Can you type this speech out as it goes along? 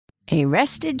A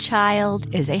rested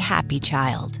child is a happy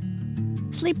child.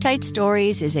 Sleep Tight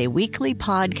Stories is a weekly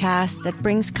podcast that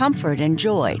brings comfort and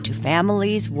joy to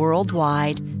families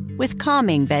worldwide with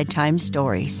calming bedtime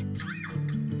stories.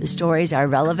 The stories are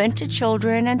relevant to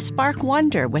children and spark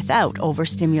wonder without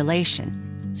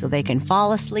overstimulation, so they can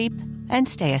fall asleep and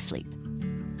stay asleep.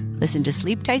 Listen to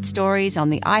Sleep Tight Stories on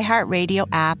the iHeartRadio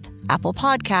app, Apple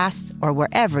Podcasts, or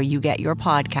wherever you get your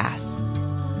podcasts.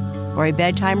 For a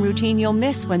bedtime routine you'll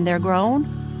miss when they're grown,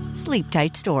 Sleep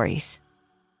Tight Stories.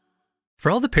 For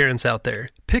all the parents out there,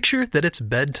 picture that it's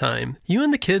bedtime. You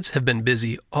and the kids have been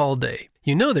busy all day.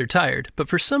 You know they're tired, but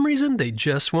for some reason they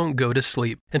just won't go to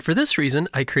sleep. And for this reason,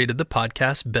 I created the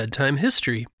podcast Bedtime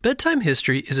History. Bedtime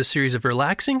History is a series of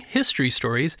relaxing history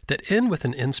stories that end with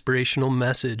an inspirational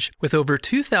message. With over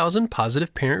 2,000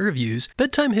 positive parent reviews,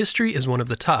 Bedtime History is one of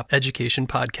the top education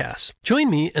podcasts.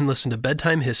 Join me and listen to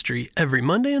Bedtime History every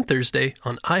Monday and Thursday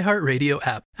on iHeartRadio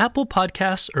app, Apple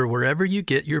Podcasts, or wherever you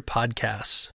get your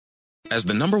podcasts. As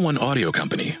the #1 audio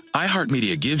company,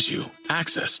 iHeartMedia gives you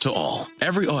access to all.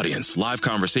 Every audience, live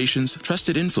conversations,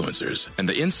 trusted influencers, and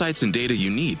the insights and data you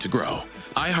need to grow.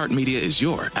 iHeartMedia is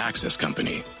your access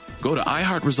company. Go to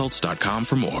iHeartResults.com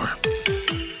for more.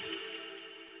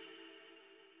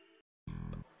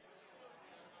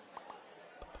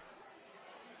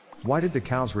 Why did the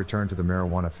cows return to the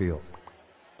marijuana field?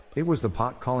 It was the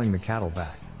pot calling the cattle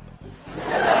back.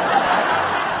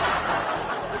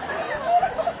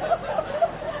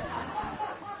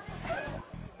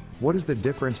 What is the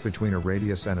difference between a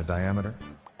radius and a diameter?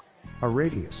 A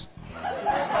radius.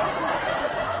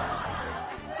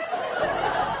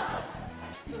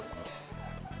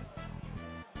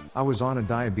 I was on a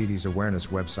diabetes awareness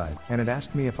website and it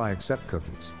asked me if I accept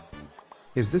cookies.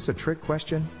 Is this a trick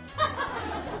question?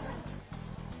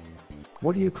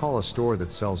 What do you call a store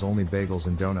that sells only bagels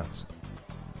and donuts?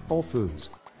 Whole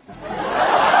Foods.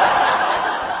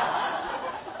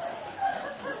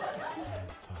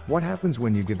 What happens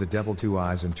when you give the devil 2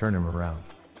 eyes and turn him around?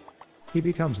 He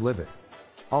becomes livid.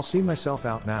 I'll see myself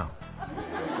out now.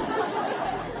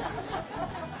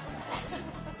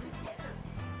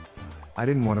 I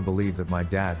didn't want to believe that my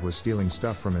dad was stealing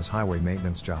stuff from his highway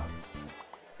maintenance job.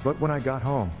 But when I got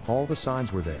home, all the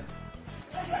signs were there.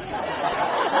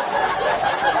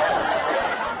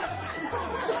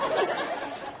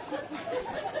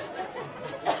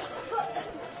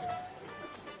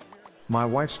 My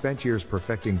wife spent years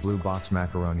perfecting blue box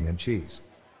macaroni and cheese.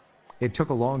 It took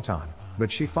a long time,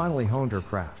 but she finally honed her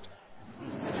craft.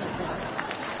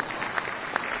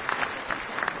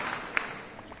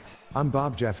 I'm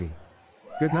Bob Jeffy.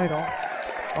 Good night all.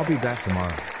 I'll be back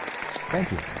tomorrow. Thank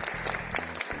you.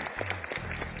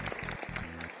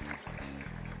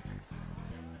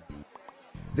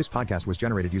 This podcast was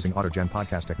generated using AutoGen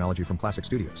podcast technology from Classic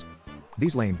Studios.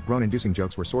 These lame, groan-inducing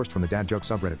jokes were sourced from the Dad Joke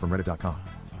subreddit from reddit.com.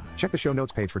 Check the show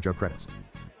notes page for joke credits.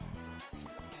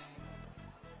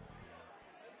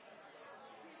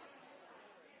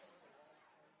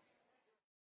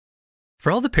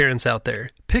 For all the parents out there,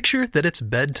 picture that it's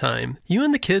bedtime. You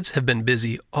and the kids have been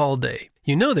busy all day.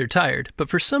 You know they're tired, but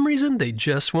for some reason they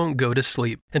just won't go to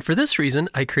sleep. And for this reason,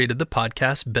 I created the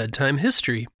podcast Bedtime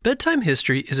History. Bedtime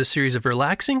History is a series of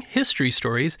relaxing history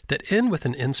stories that end with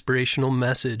an inspirational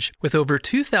message. With over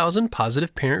 2,000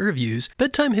 positive parent reviews,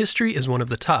 Bedtime History is one of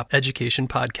the top education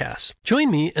podcasts.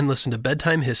 Join me and listen to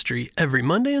Bedtime History every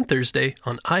Monday and Thursday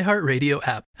on iHeartRadio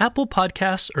app, Apple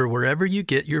Podcasts, or wherever you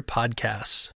get your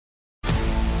podcasts.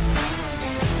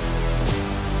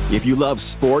 If you love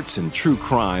sports and true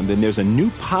crime, then there's a new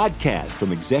podcast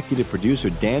from executive producer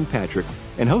Dan Patrick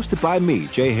and hosted by me,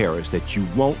 Jay Harris, that you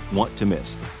won't want to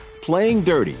miss. Playing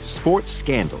Dirty: Sports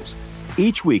Scandals.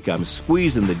 Each week, I'm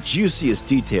squeezing the juiciest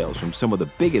details from some of the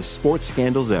biggest sports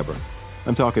scandals ever.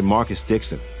 I'm talking Marcus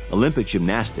Dixon, Olympic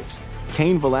gymnastics,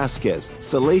 Cain Velasquez,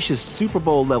 salacious Super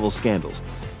Bowl-level scandals.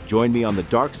 Join me on the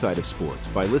dark side of sports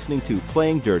by listening to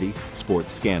Playing Dirty: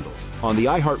 Sports Scandals on the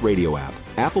iHeartRadio app,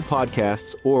 Apple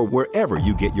Podcasts, or wherever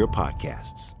you get your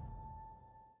podcasts.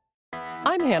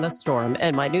 I'm Hannah Storm,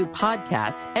 and my new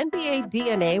podcast, NBA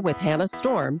DNA with Hannah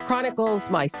Storm, chronicles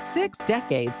my 6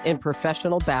 decades in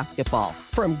professional basketball.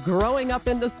 From growing up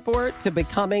in the sport to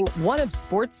becoming one of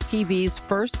sports TV's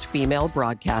first female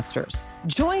broadcasters.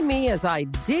 Join me as I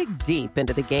dig deep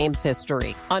into the game's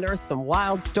history, unearth some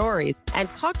wild stories,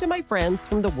 and talk to my friends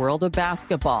from the world of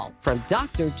basketball, from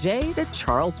Dr. J to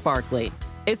Charles Barkley.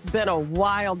 It's been a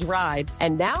wild ride,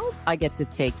 and now I get to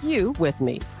take you with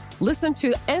me. Listen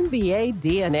to NBA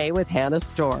DNA with Hannah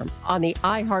Storm on the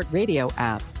iHeartRadio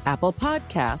app, Apple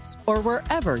Podcasts, or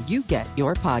wherever you get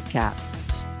your podcasts.